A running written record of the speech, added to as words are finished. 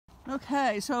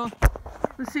Okay, so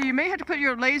let's see. You may have to put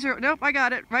your laser. Nope, I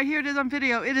got it. Right here it is on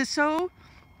video. It is so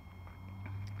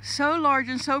large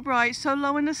and so bright, so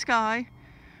low in the sky.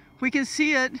 We can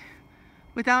see it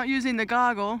without using the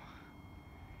goggle.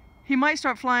 He might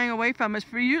start flying away from us.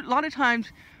 A lot of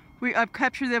times I've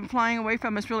captured them flying away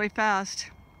from us really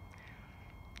fast.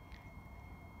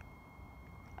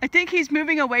 I think he's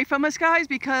moving away from us, guys,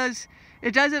 because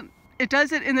it does it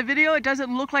in the video. It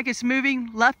doesn't look like it's moving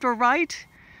left or right.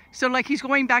 So like he's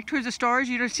going back towards the stars.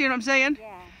 You see what I'm saying?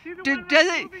 Yeah. Does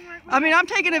it? I mean, I'm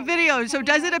taking a video. So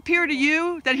does it appear to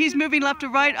you that he's moving left or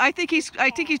right? I think he's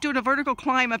doing a vertical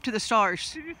climb up to the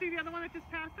stars. Did you see the other one that just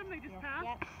passed him? They just passed.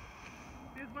 Yep.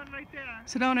 There's one right there.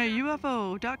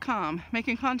 SedonaUFO.com.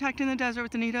 Making contact in the desert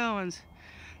with Anita Owens.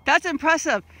 That's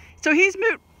impressive. So he's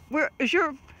moved. Where is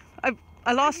your?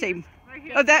 I lost him. Right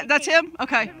here. Oh, that's him.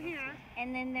 Okay. Him here.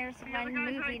 And then there's The one other guy's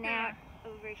right moving there. out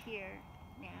over here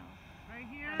now. Right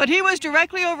here. But he was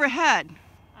directly overhead.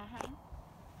 Uh-huh.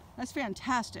 That's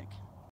fantastic.